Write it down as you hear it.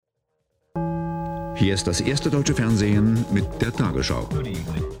Hier ist das erste deutsche Fernsehen mit der Tagesschau.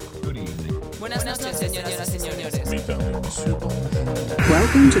 Buenas noches, señoras y señores.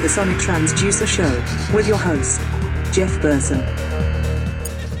 Welcome to the Sonic Transducer Show with your host, Jeff Burson.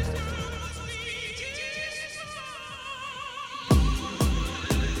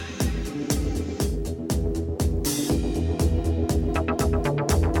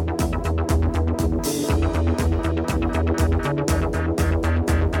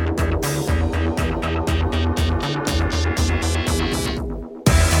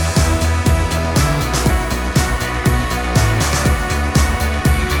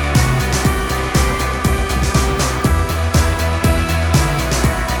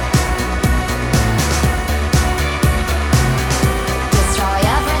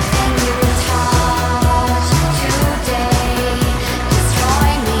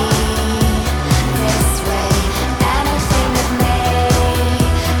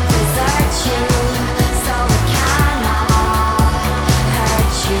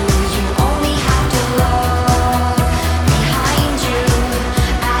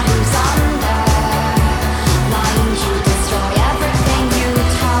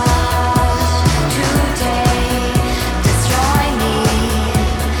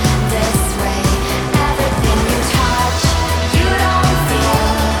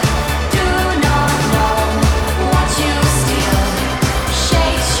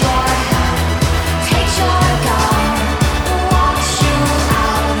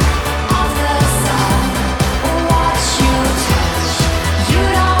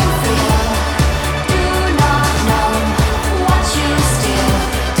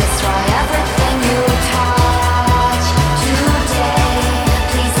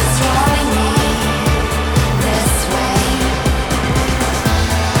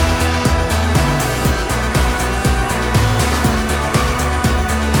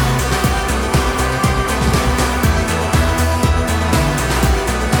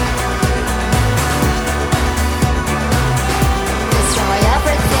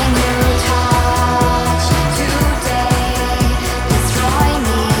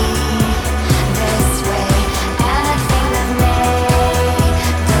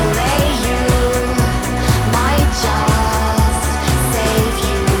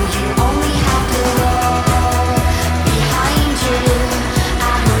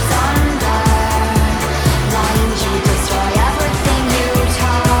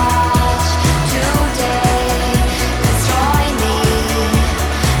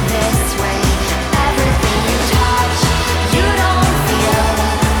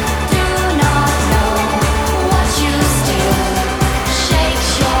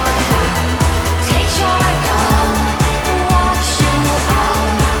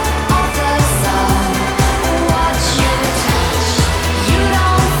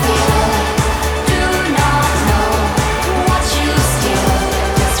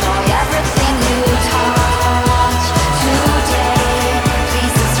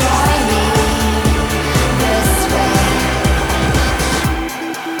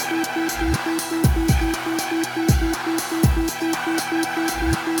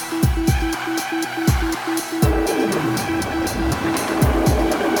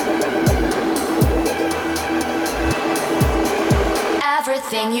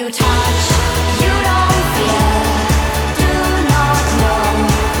 Everything you touch, you don't feel. Do not know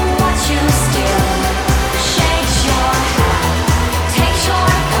what you steal. Shakes your head, takes your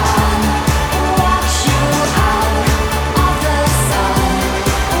gun, walks you out of the sun.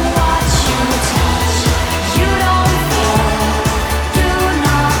 What you touch, you don't feel. Do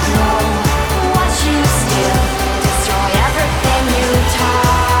not know what you steal. Destroy everything you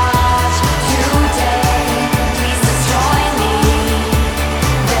touch today. Please destroy me.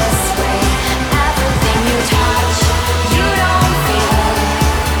 This way, everything you touch.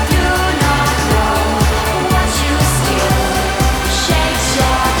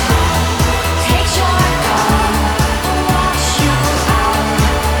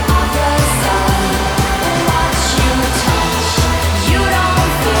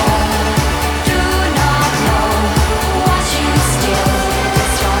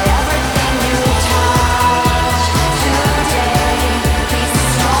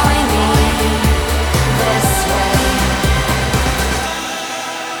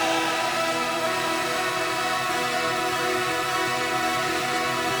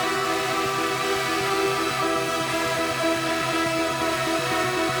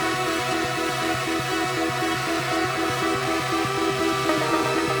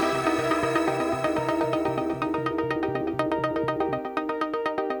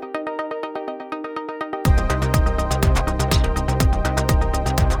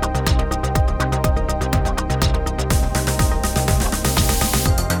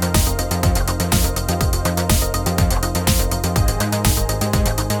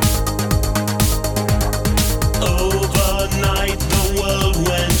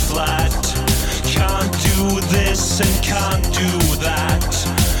 and can't do that.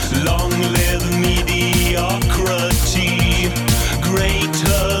 Long live mediocrity,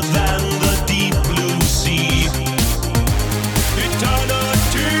 greater than the deep blue sea.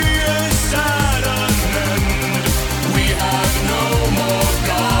 Eternity is at an end. We have no more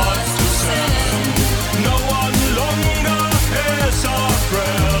gods to send. No one longer hears our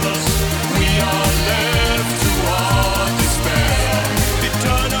prayers. We are left to our despair.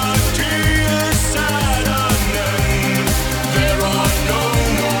 Eternity is at an end. There are no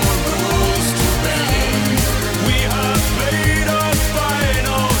more rules to bend. We have played a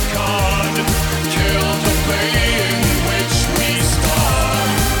final card. Kill the play in which we start.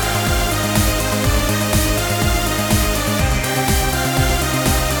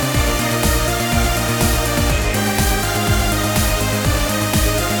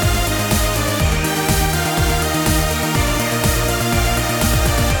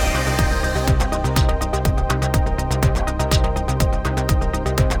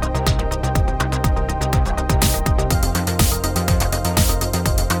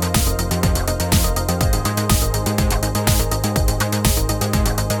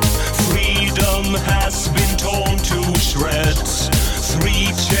 Freedom has been torn to shreds.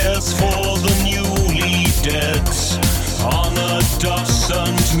 3 cheers for the newly dead. Honor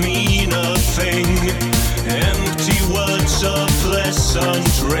doesn't mean a thing. Empty words a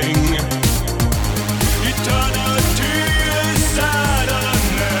pleasant ring. Eternity is at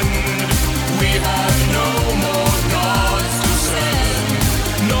an end. We have no more gods to send.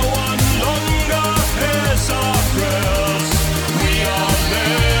 No one longer hears our prayers. We are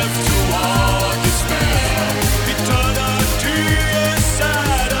left to our despair. Eternity is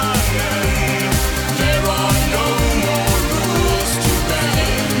at an end. There are no more rules to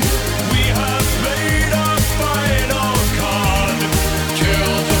bend. We have played a final card.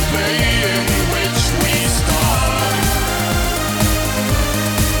 Kill the play in which we start.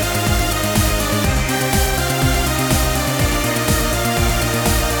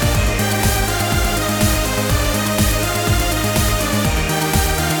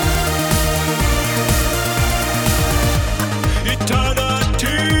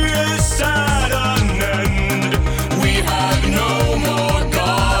 Eternity is at an end. We have no more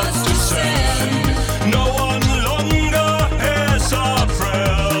gods to send. No one longer hears our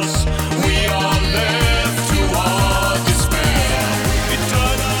prayers. We are left to our despair.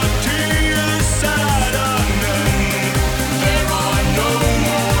 Eternity is at an end. There are no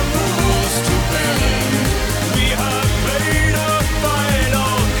more rules to bend. We have played a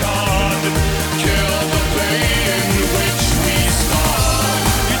final card. Kill the play in which we start.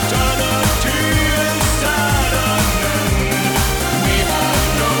 Eternity is at an end. We have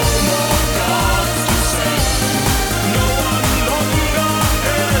no more gods to send. No one longer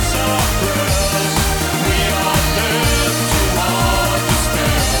hears our prayers. We are left to our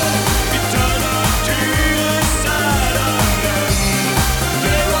despair. Eternity is at an end.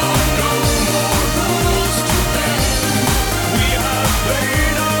 There are no more rules to bend. We have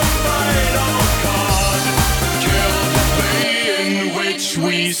played a final card. Kill the play in which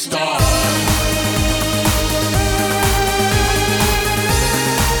we start.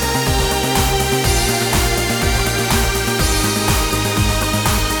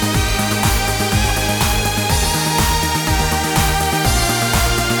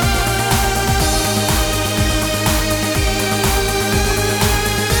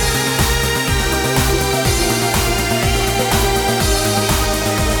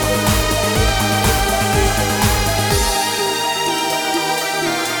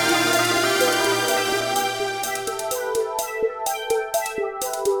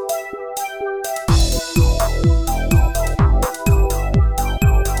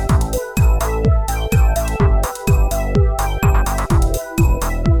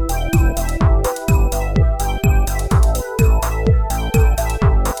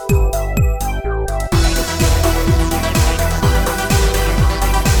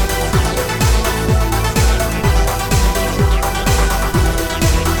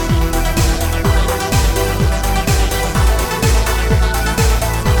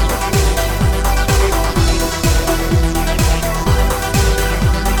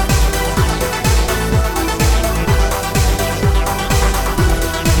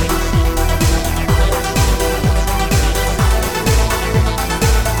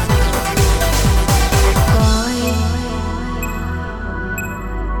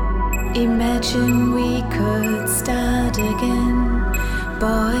 Imagine we could start again,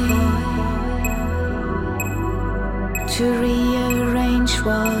 boy, to rearrange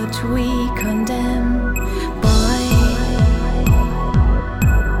what we condemn, boy.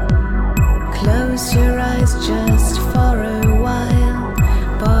 Close your eyes just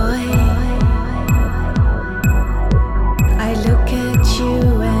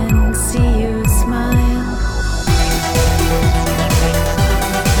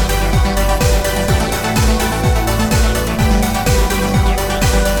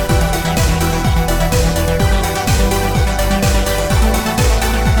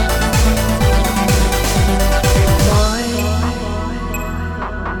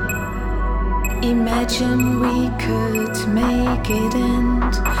Imagine we could make it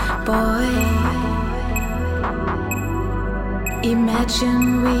end, boy.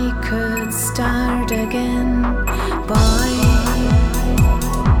 Imagine we could start again, boy.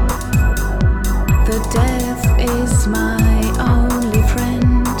 The death is my only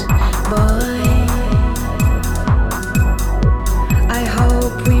friend, boy. I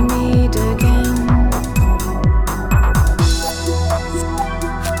hope we meet again.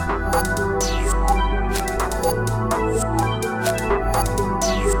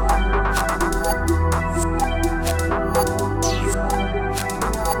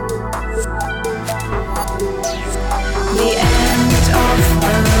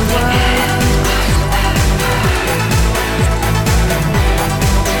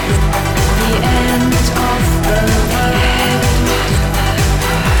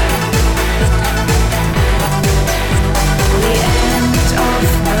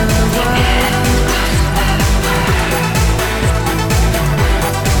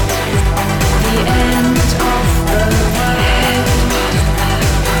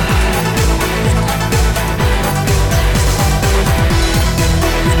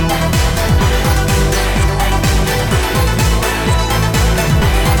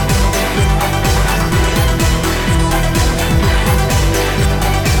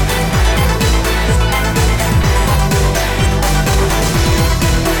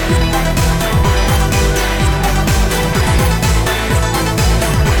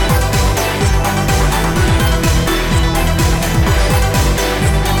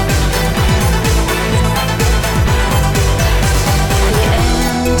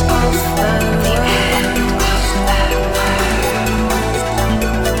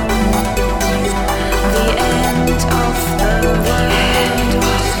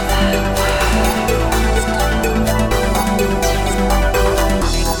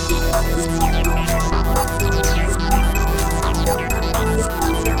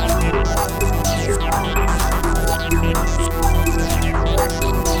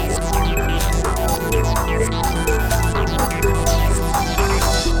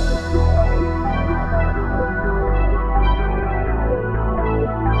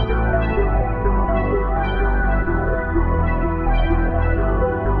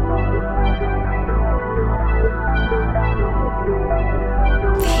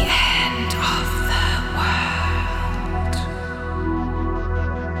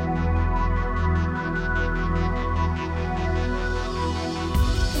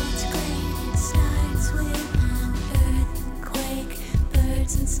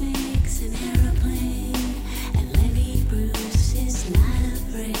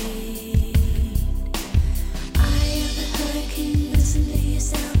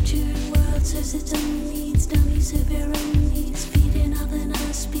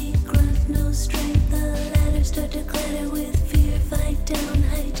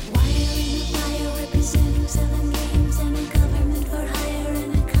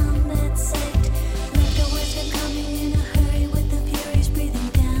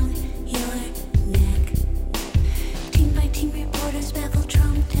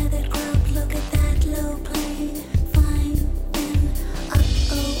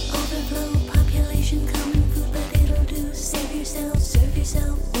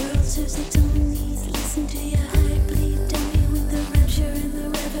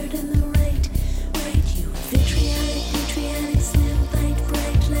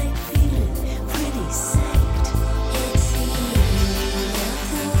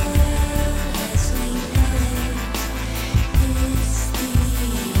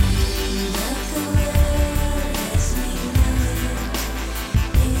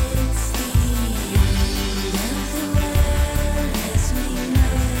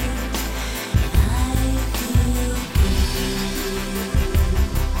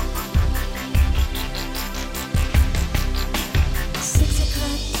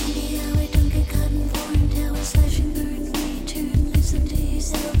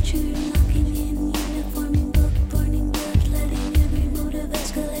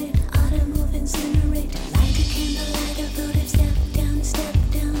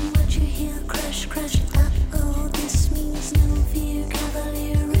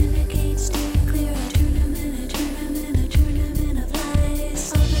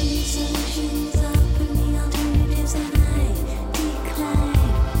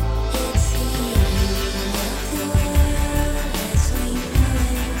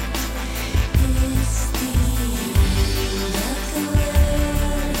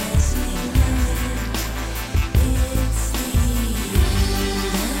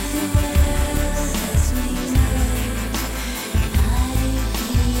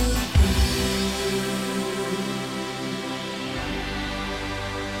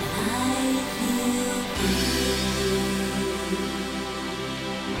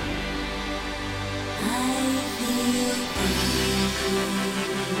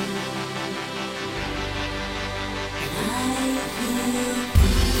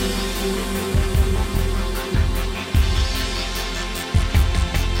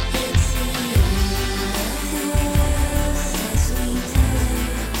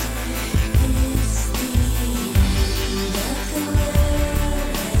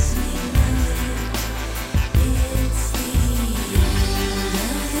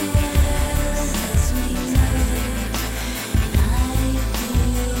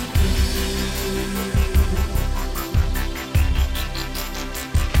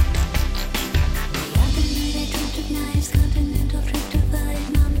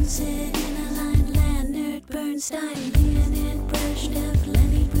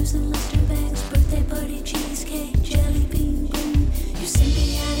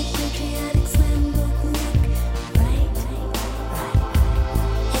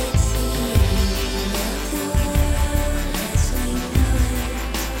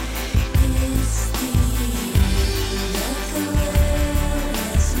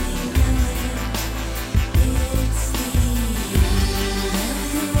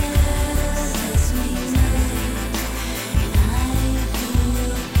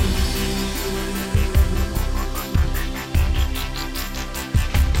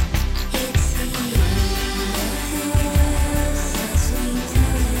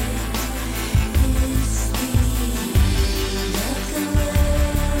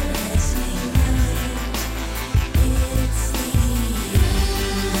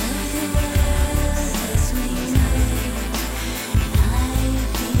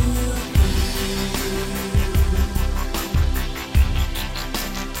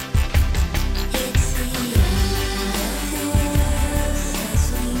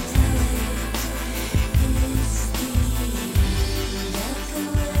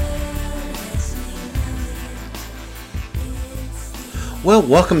 Well,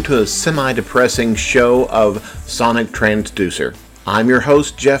 welcome to a semi-depressing show of Sonic Transducer. I'm your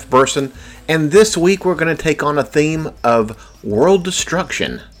host, Jeff Burson, and this week we're going to take on a theme of world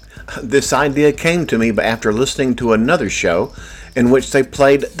destruction. This idea came to me after listening to another show in which they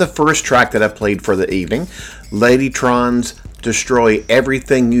played the first track that I played for the evening, Ladytron's Destroy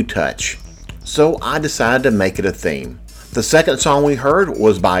Everything You Touch. So I decided to make it a theme. The second song we heard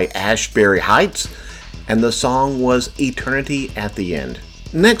was by Ashbury Heights, and the song was Eternity at the End.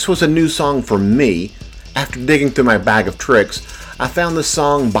 Next was a new song for me. After digging through my bag of tricks, I found the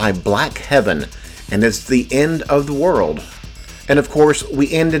song by Black Heaven, and it's The End of the World. And of course,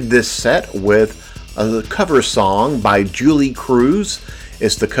 we ended this set with a cover song by Julie Cruz.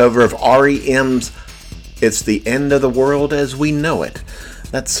 It's the cover of REM's It's the End of the World as We Know It.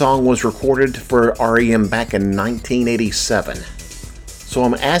 That song was recorded for REM back in 1987. So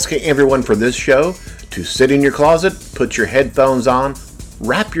I'm asking everyone for this show to sit in your closet, put your headphones on,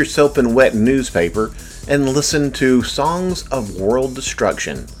 wrap yourself in wet newspaper, and listen to songs of world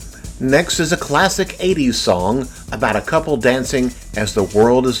destruction. Next is a classic 80s song about a couple dancing as the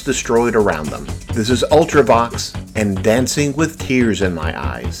world is destroyed around them. This is Ultravox and Dancing with Tears in My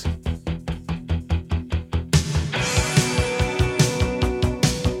Eyes. Dancing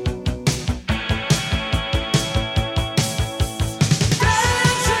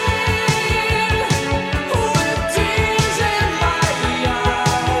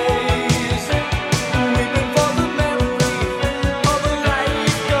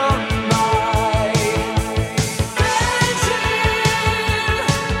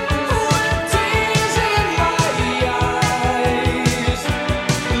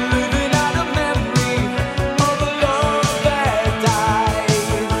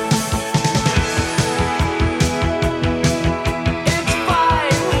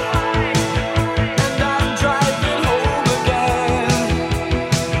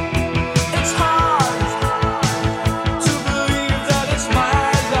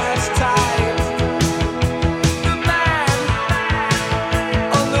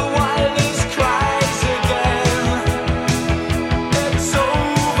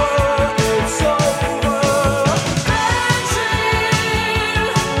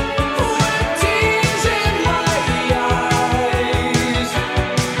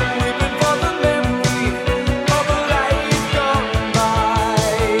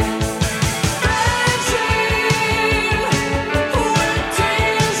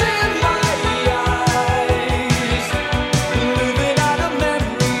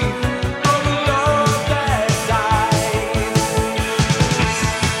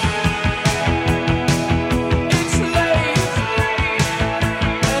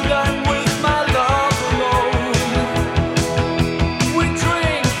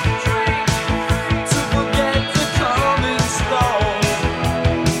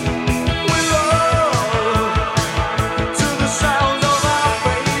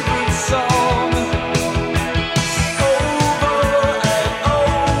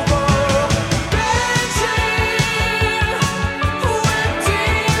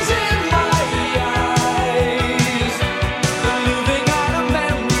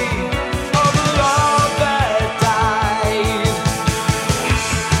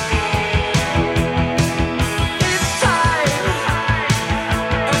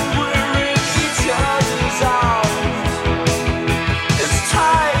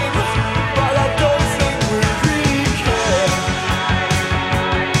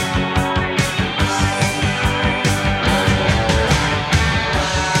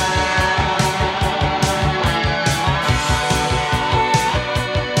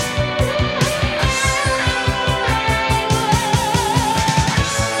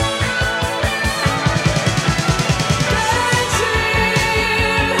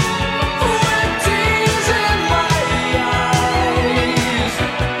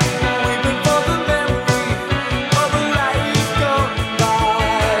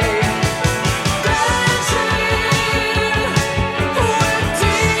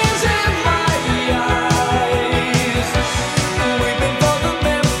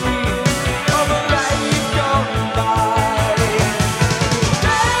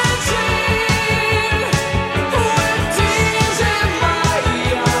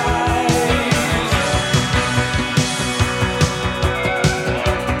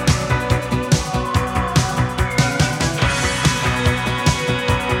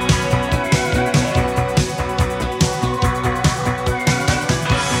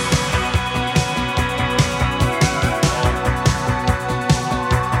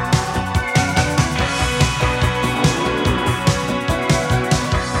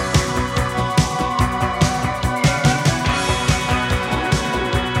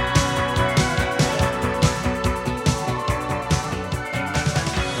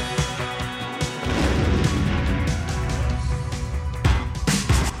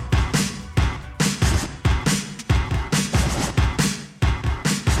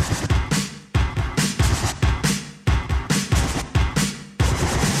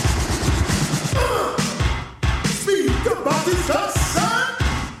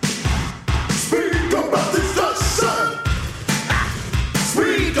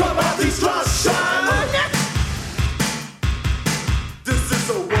Speak about destruction. This is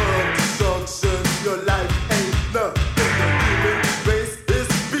a world destruction. Your life ain't nothing. The human race is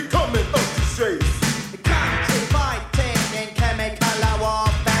becoming a disgrace. Country fighting in chemical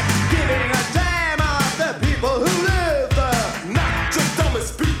warfare, giving a damn of the people who live there. Not just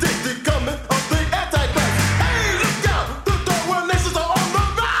dummies predict the coming of the Antichrist. Hey, look out! The third world nations are on the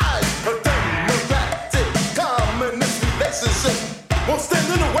rise. A democratic communist relationship won't stand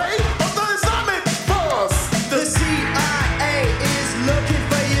in the way of the Islamic force. The CIA is looking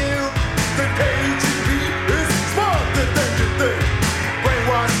for you. The KGB is smarter than you think.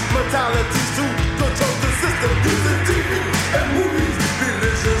 Brainwash mentalities to control the system using TV and movies.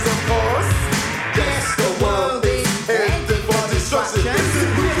 Religions, of course. Yes, the world is headed for destruction. Is it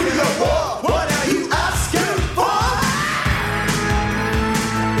nuclear war? What are you asking for?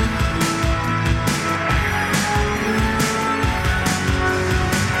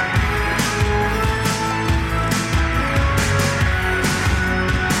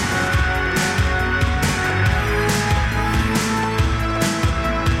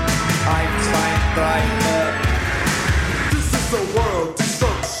 This is a world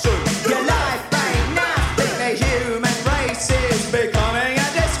destruction. Your life ain't nothing. The human race is becoming a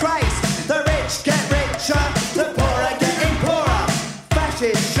disgrace. The rich get richer, the poor are getting poorer.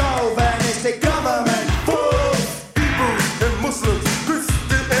 Fascist, chauvinistic government fools. Hebrews and Muslims,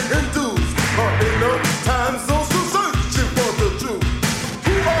 Christians and Hindus are in a time zone still searching for the truth.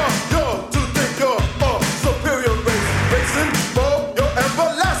 Who are you to think you're a superior race, racing for your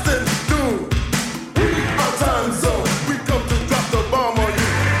everlasting doom? We are time zone, we come to drop the bomb on you.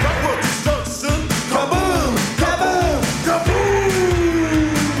 Not world destruction, kaboom, kaboom, kaboom.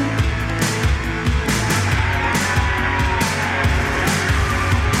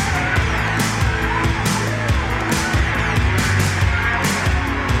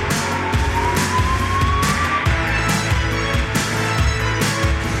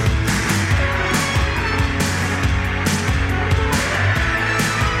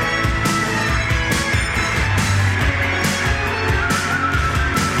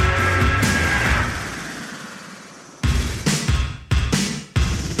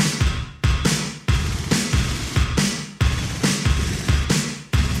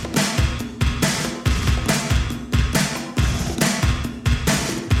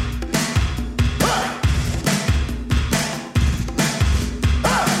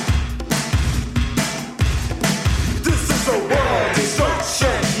 This is a world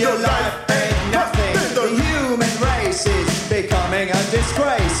destruction. Your life ain't nothing. The human race is becoming a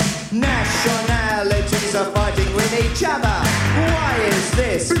disgrace. Nationalities are fighting with each other. Why is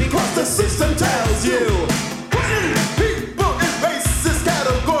this? Because the system tells you. Putting people in racist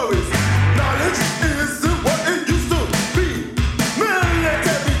categories. Knowledge isn't what it used to be.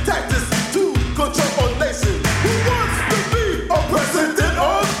 Military tactics to control a nation. Who wants to be a president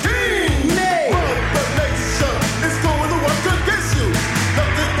or king? Me. Mother Nation is going to work against you.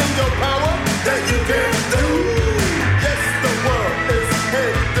 Nothing in your power that you can't do. Yes, the world is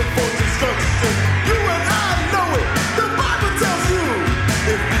headed for destruction. You and I know it. The Bible tells you.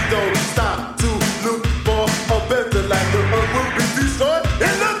 If we don't stop to look for a better life, the earth will be destroyed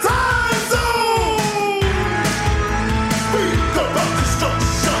in the time zone. Speak about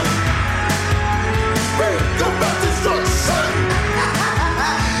destruction. Speak about destruction.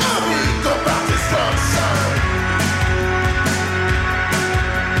 Speak about destruction.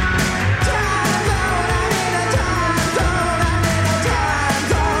 Time zone, I need a time zone, I need a time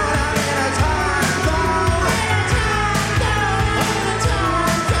zone,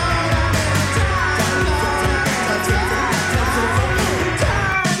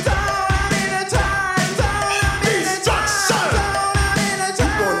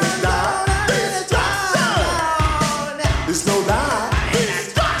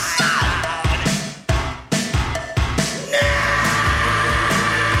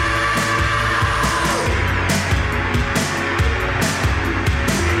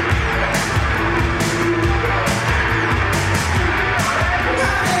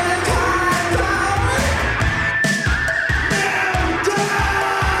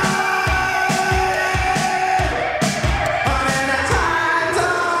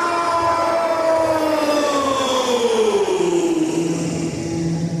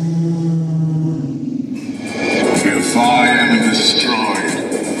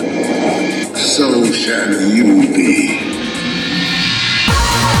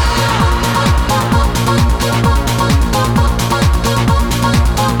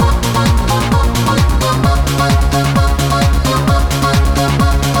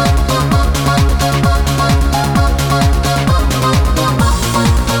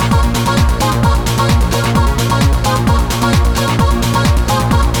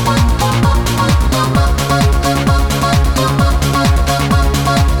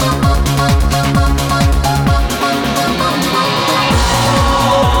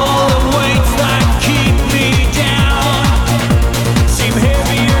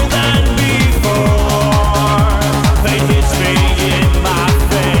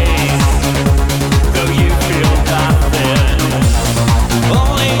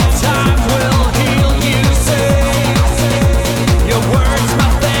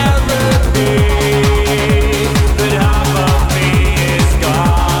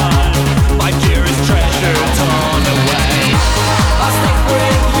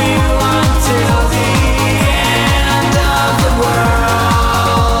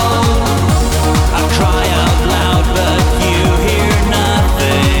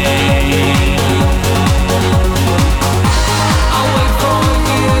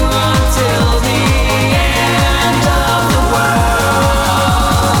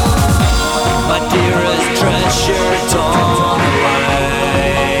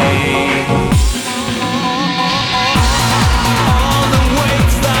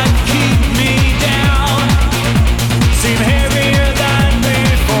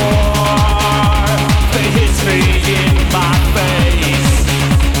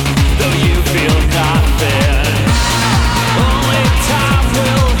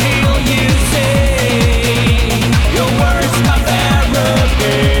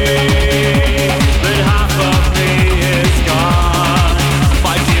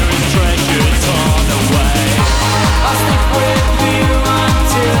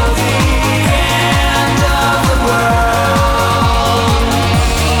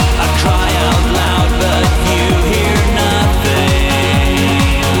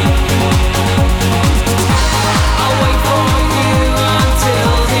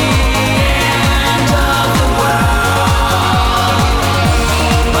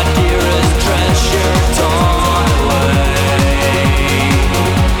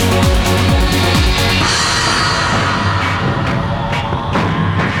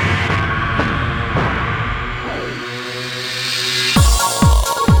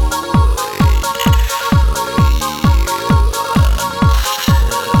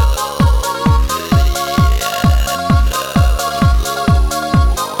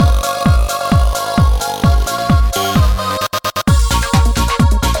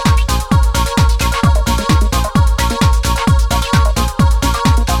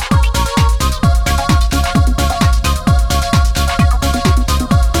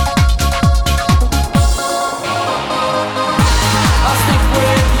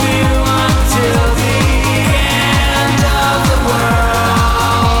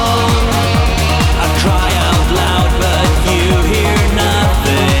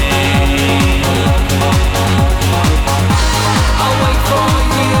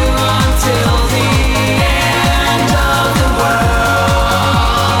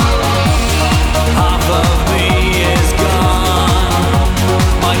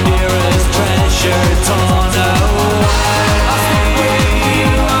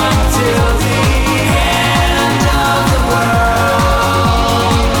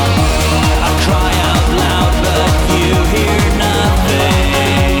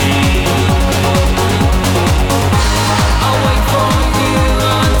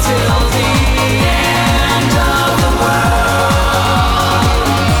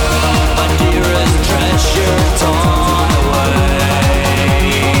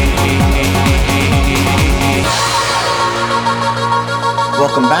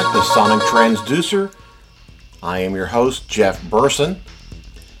 Welcome back to Sonic Transducer. I am your host, Jeff Burson,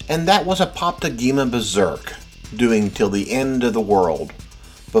 and that was Apoptygema Berserk, doing Till the End of the World.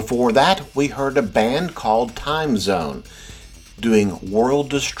 Before that, we heard a band called Time Zone, doing World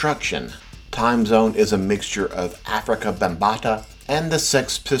Destruction. Time Zone is a mixture of Afrika Bambaataa and the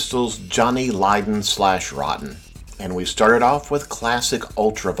Sex Pistols' Johnny Lydon / Rotten. And we started off with classic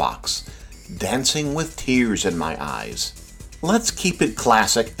Ultravox, Dancing with Tears in My Eyes. Let's keep it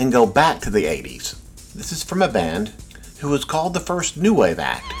classic and go back to the 80s. This is from a band who was called the first New Wave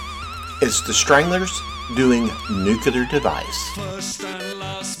act. It's the Stranglers doing Nuclear Device. First and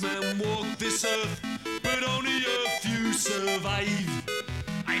last men walk this earth, but only a few survive.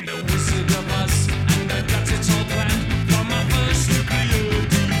 I'm the Wizard of Oz, and I've got it all planned for my first nuclear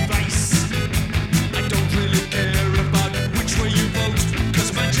device. I don't really care about which way you vote,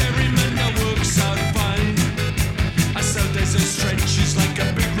 'cause my gerrymander works out fine. I sell desert trenches like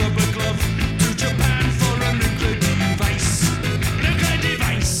a big rubber glove to Japan for a nuclear device. Nuclear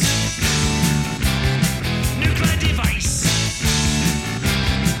device. Nuclear device.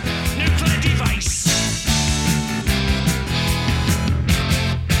 Nuclear device.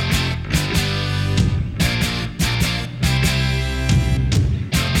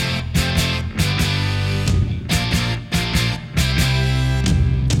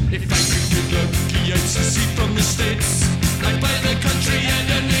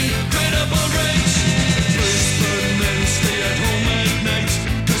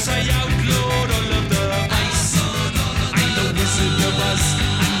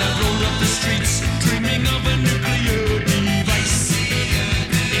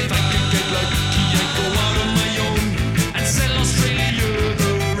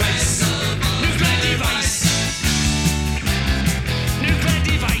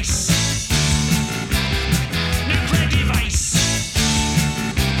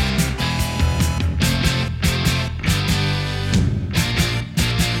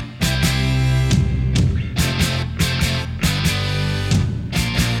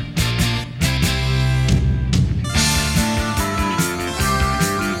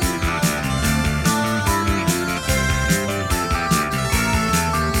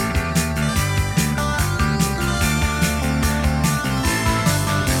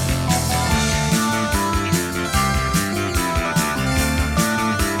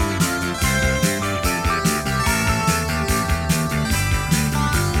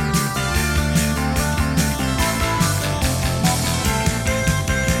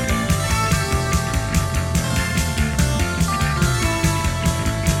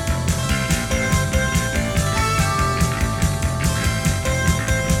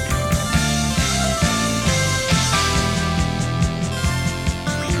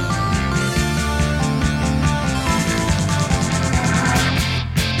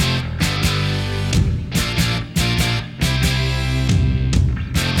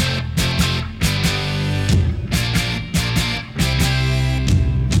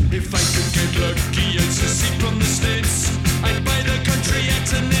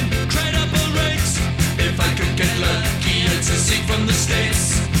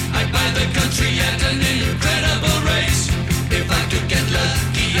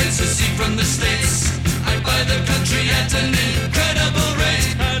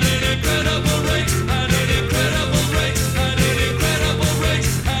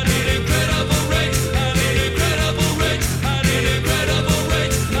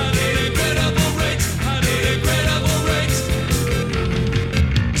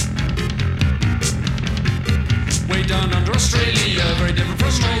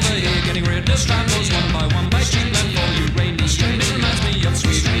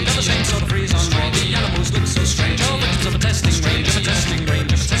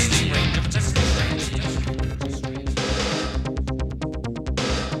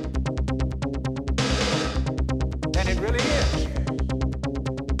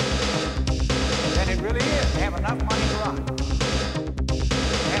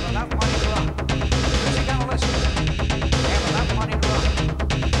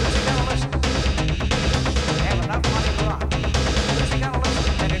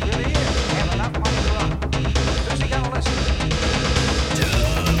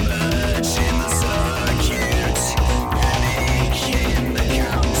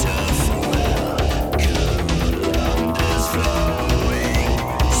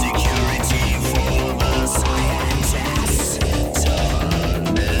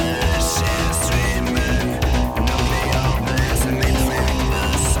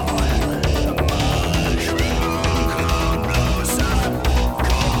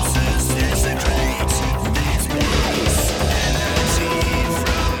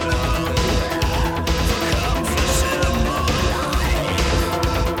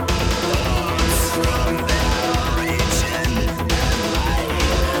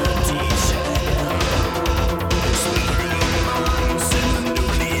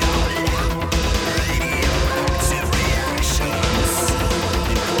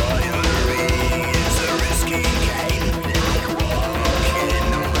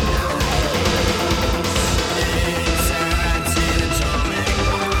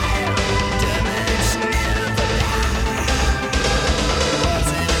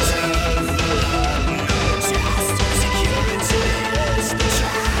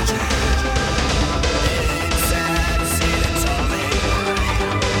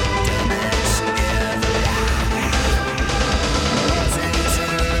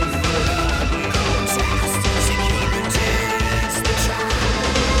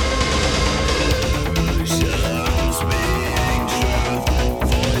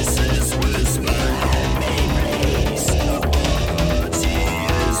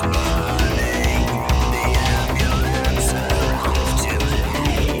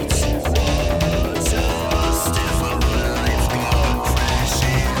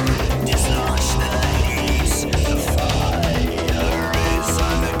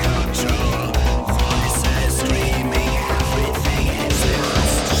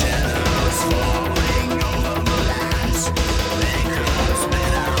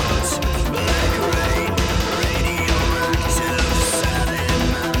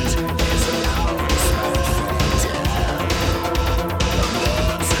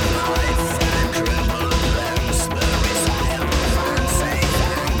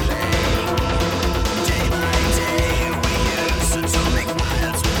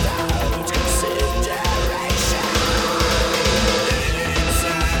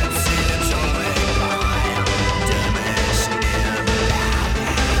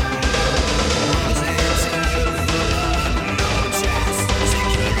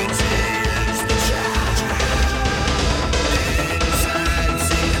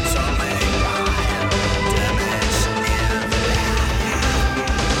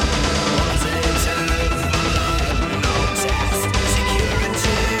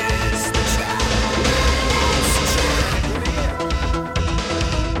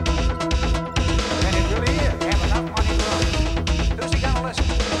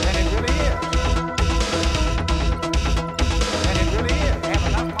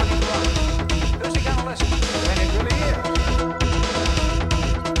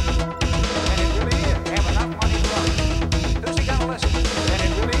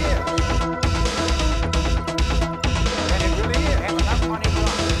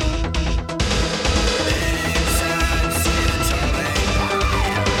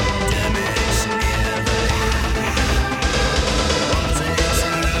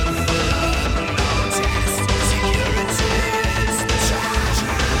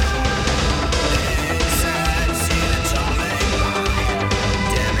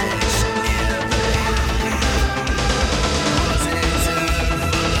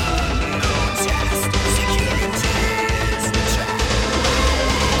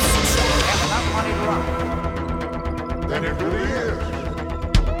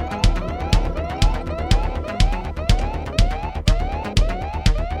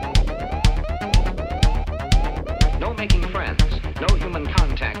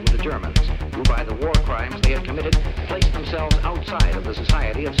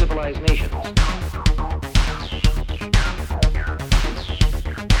 civilized nations.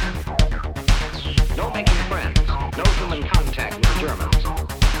 No making friends, no human contact with the Germans.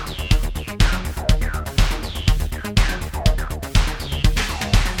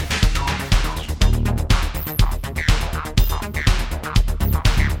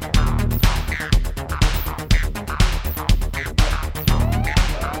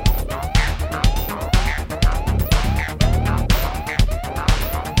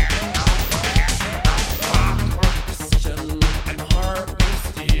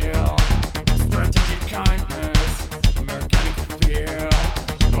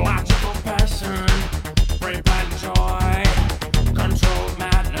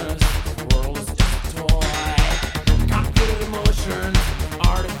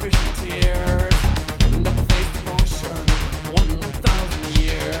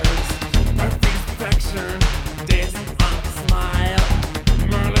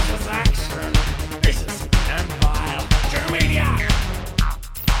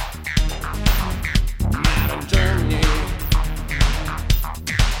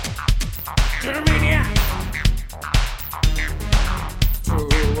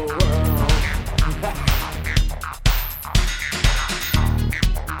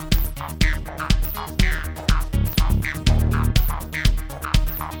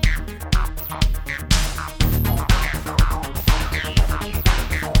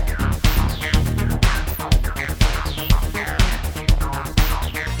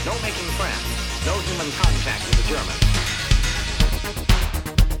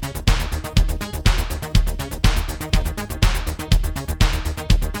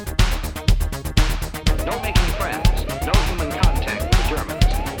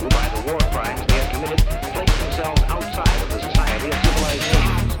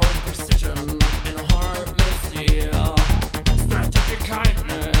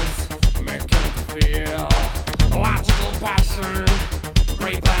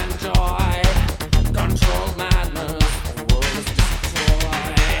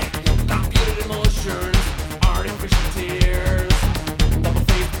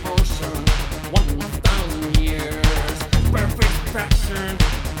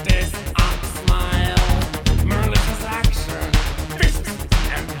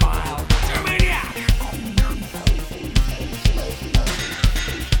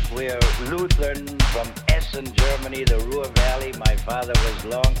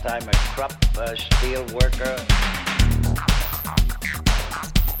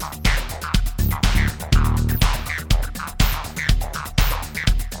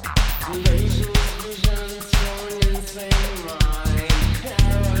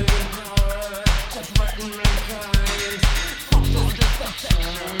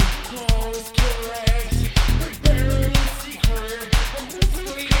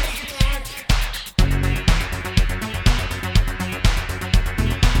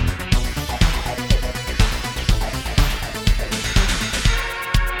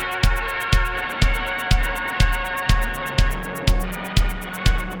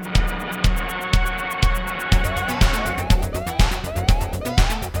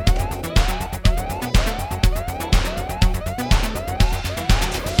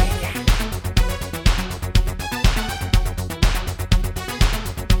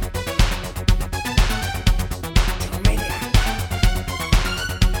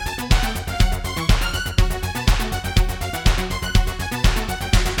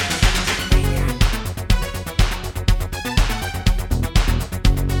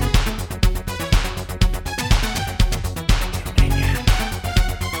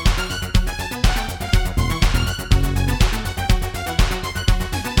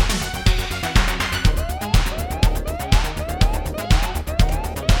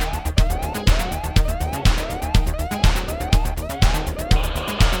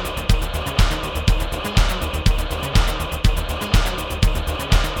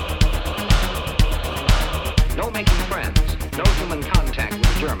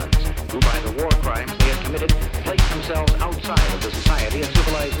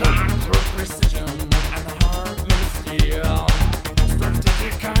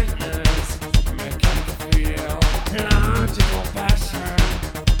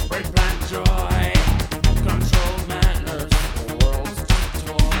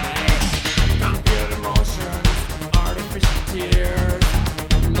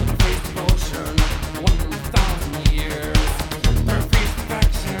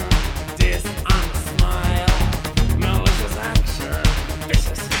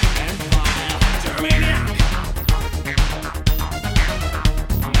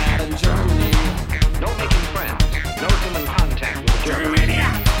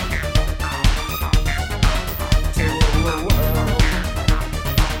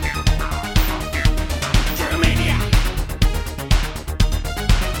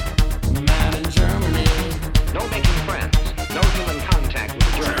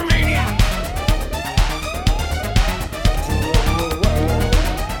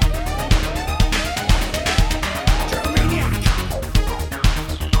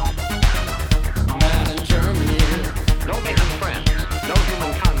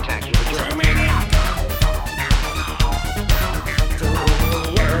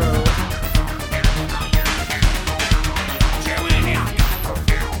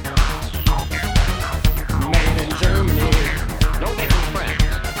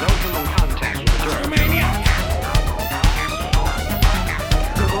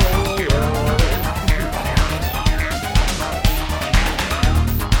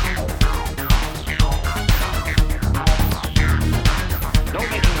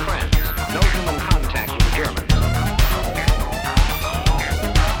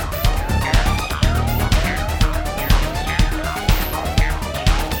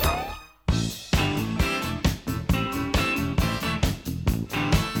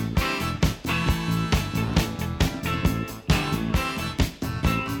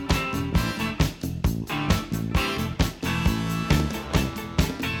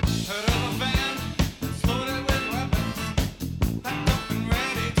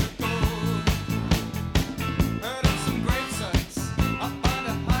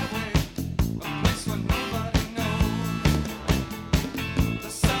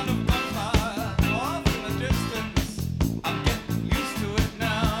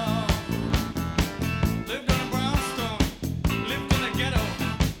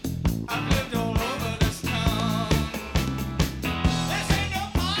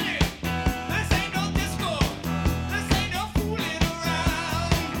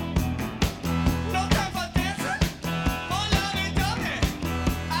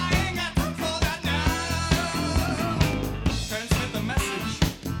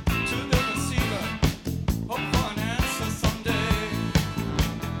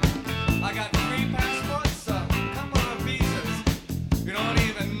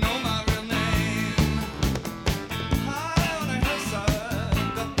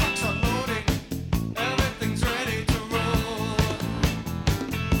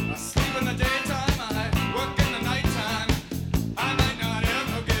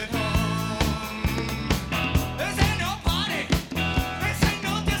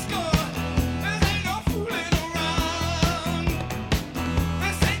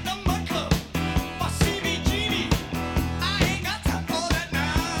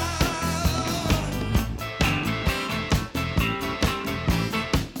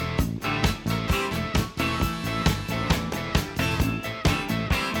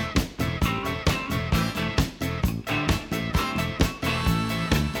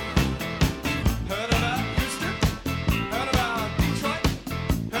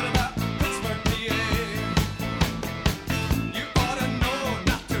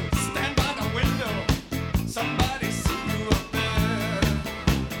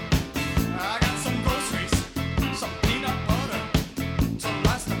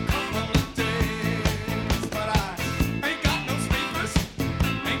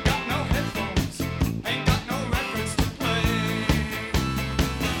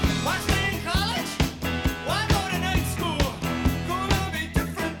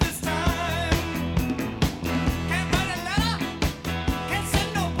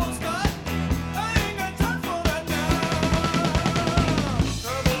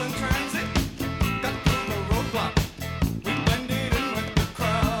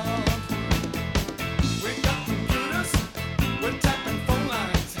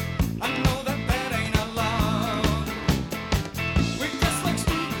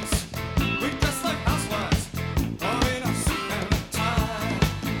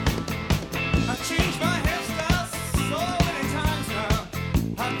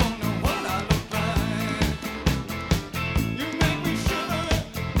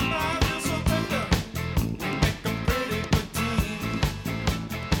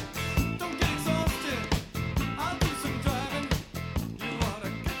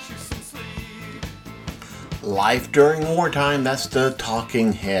 Life During Wartime, that's the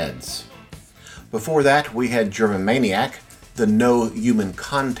Talking Heads. Before that, we had German Maniac, the No Human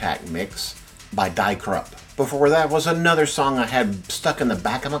Contact mix by Die Krupp. Before that was another song I had stuck in the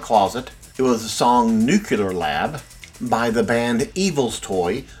back of my closet. It was the song Nuclear Lab by the band Evil's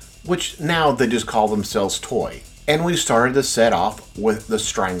Toy, which now they just call themselves Toy. And we started the set off with the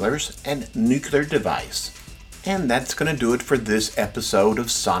Stranglers and Nuclear Device. And that's going to do it for this episode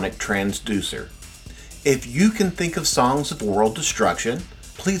of Sonic Transducer. If you can think of songs of world destruction,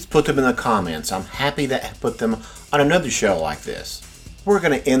 please put them in the comments. I'm happy to put them on another show like this. We're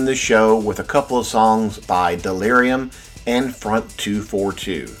going to end the show with a couple of songs by Delirium and Front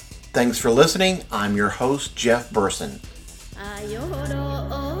 242. Thanks for listening. I'm your host, Jeff Burson. Listen,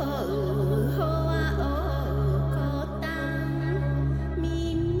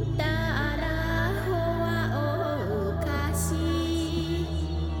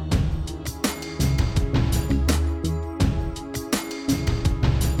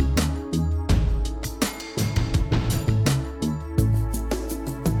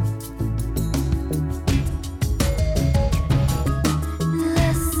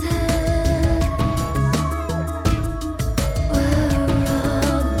 where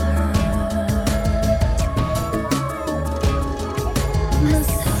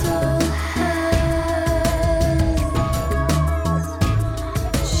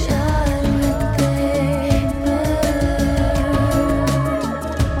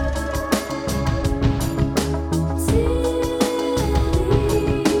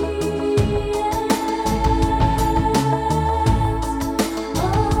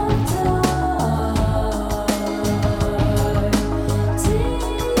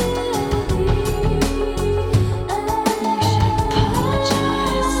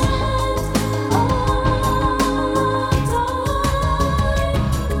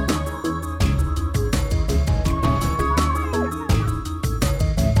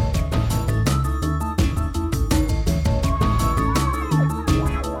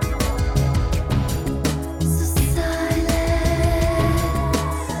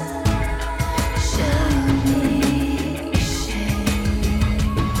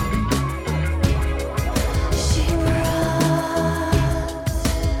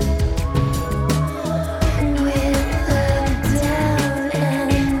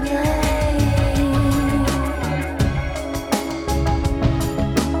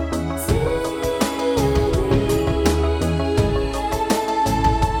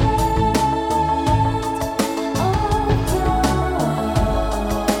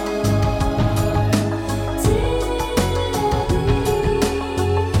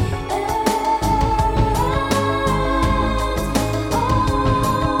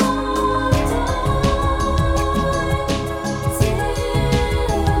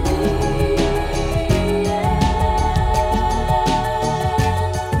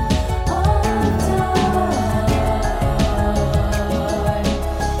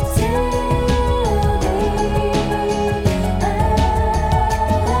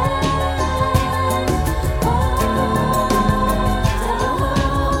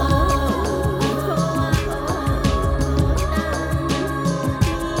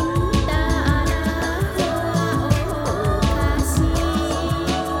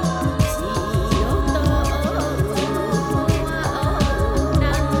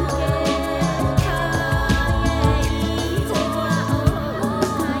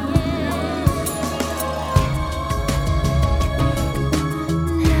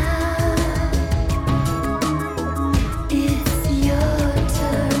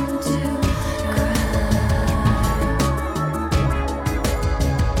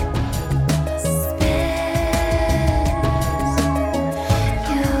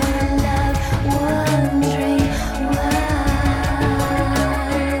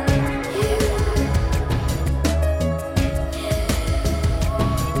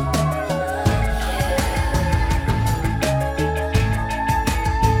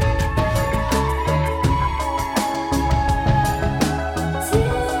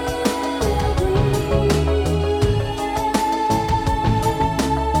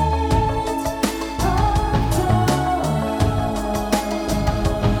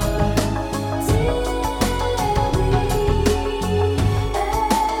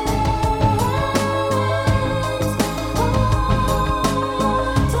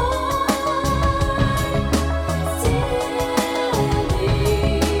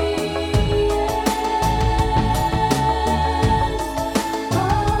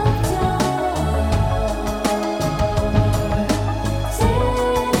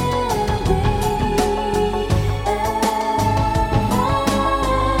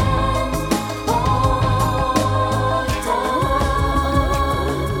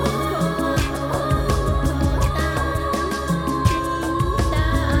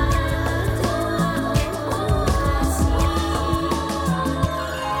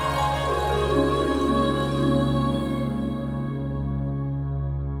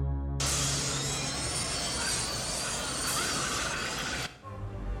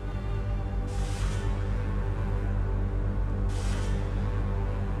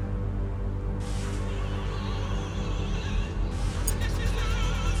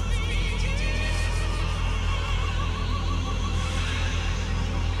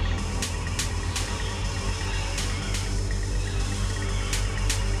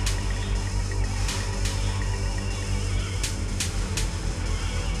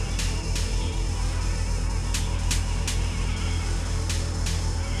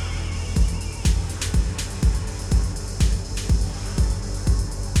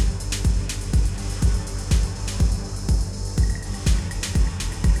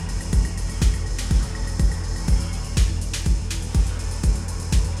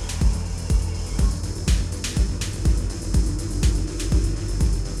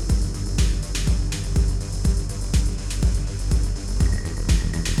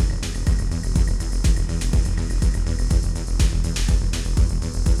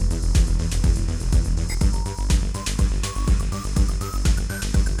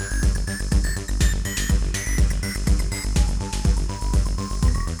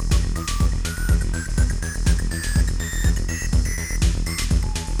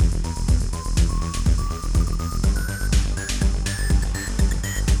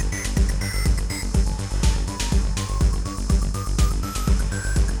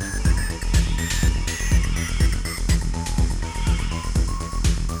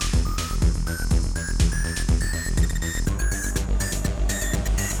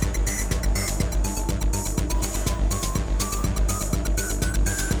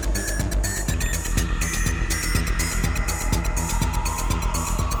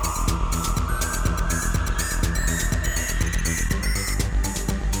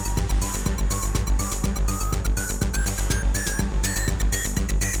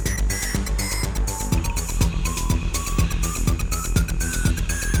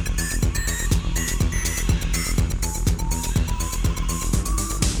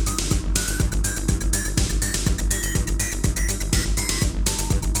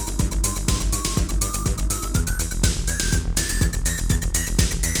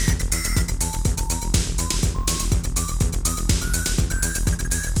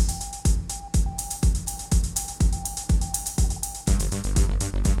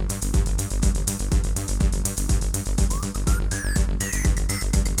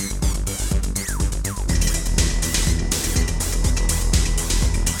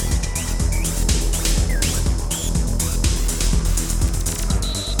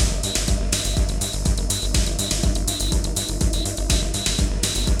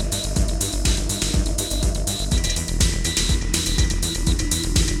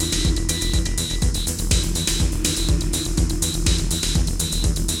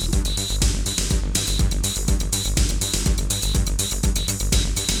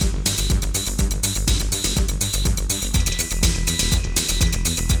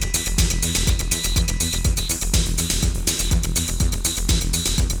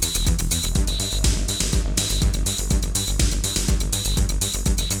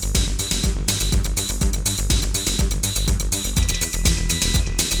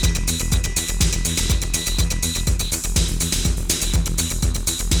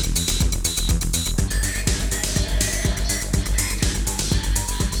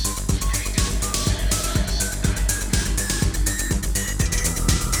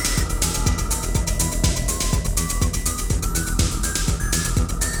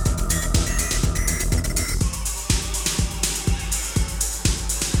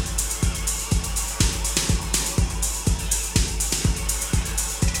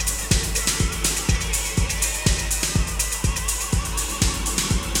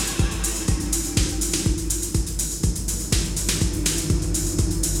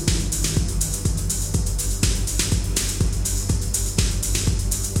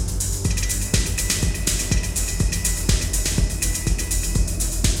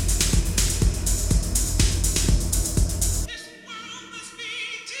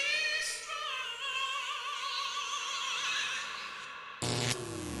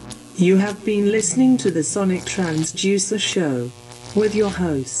You have been listening to the Sonic Transducer Show with your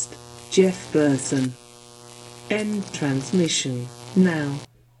host, Jeff Burson. End transmission now.